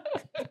 Yeah.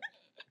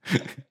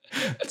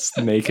 It's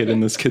naked in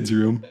this kid's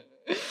room.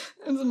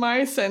 It's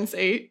my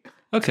Sense8.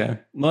 Okay.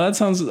 Well, that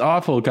sounds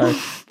awful, Kai.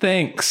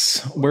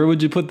 Thanks. Where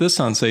would you put this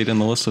Sense8 in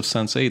the list of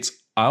Sense8s?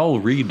 I'll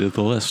read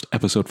the list.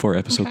 Episode 4,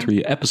 Episode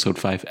 3, Episode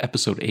 5,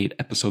 Episode 8,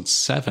 Episode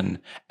 7,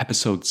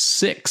 Episode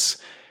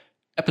 6,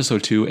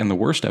 Episode 2, and the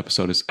worst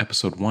episode is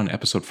Episode 1.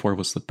 Episode 4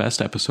 was the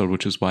best episode,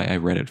 which is why I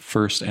read it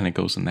first, and it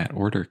goes in that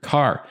order.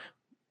 Car,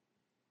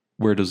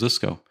 where does this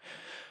go?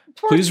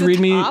 Please read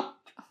me.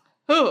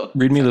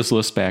 Read me this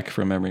list back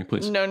from memory,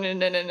 please.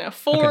 No.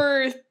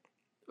 4,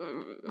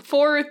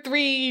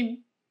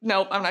 3.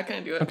 Nope, I'm not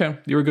going to do it. Okay,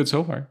 you were good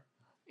so far.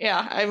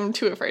 Yeah, I'm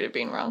too afraid of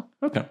being wrong.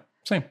 Okay,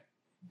 same.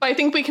 But I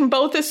think we can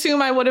both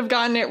assume I would have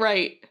gotten it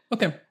right.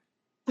 Okay.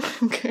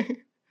 Okay.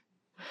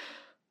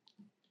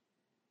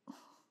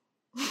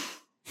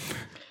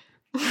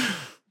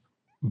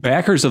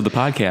 Backers of the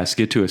podcast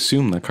get to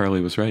assume that Carly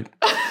was right.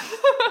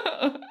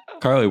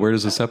 Carly, where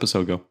does this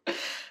episode go?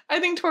 I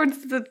think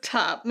towards the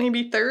top,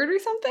 maybe 3rd or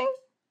something.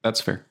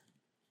 That's fair.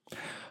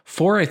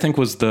 4, I think,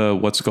 was the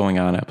What's Going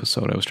On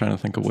episode. I was trying to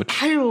think of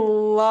which. I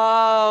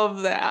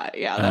love that.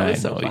 Yeah, that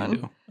was so fun. You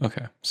do.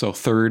 Okay, so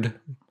 3rd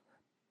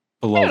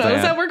below that.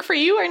 Does that work for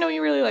you? I know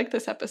you really like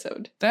this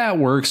episode. That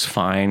works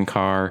fine,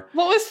 Car.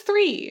 What was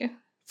 3?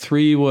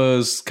 3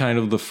 was kind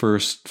of the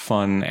first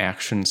fun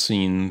action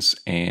scenes,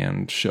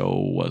 and show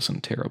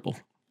wasn't terrible.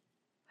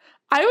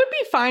 I would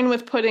be fine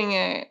with putting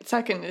it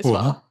 2nd as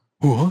well.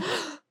 What?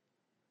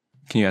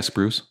 Can you ask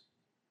Bruce?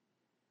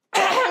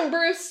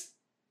 Bruce.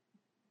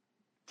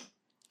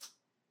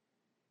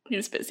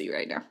 He's busy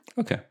right now.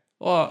 Okay.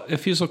 Well,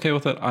 if he's okay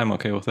with it, I'm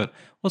okay with it.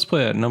 Let's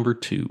play at number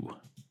 2.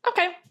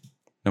 Okay.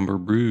 Number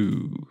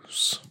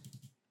Bruce.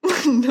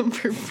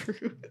 Number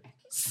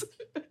Bruce.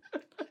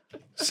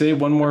 Say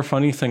one more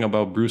funny thing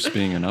about Bruce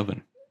being an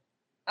oven.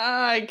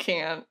 I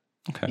can't.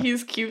 Okay.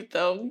 He's cute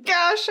though.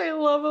 Gosh, I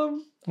love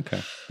him.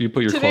 Okay. You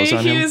put your clothes on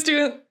him? Today he was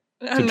doing...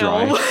 to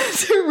dry.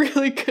 It's a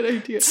really good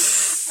idea.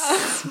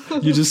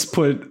 You just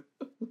put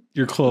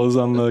your clothes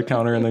on the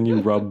counter and then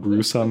you rub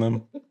Bruce on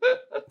them.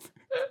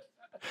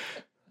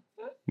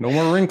 No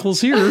more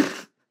wrinkles here.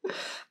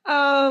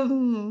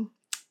 I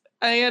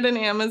had an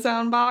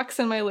Amazon box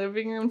in my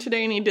living room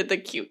today, and he did the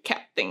cute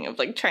cat thing of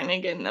like trying to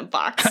get in the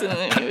box, and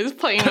then he was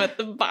playing with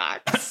the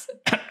box.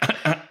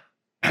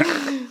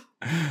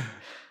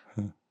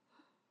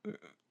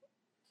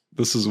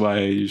 This is why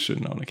you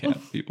shouldn't own a cat,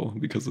 people,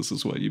 because this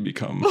is what you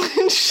become.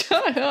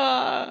 Shut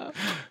up.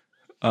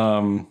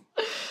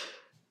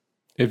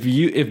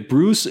 If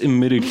Bruce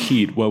emitted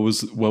heat, what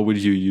would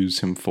you use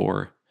him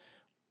for?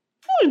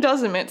 Well, it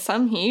does emit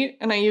some heat,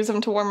 and I use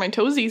him to warm my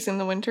toesies in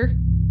the winter.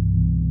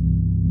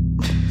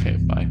 Okay,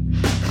 bye.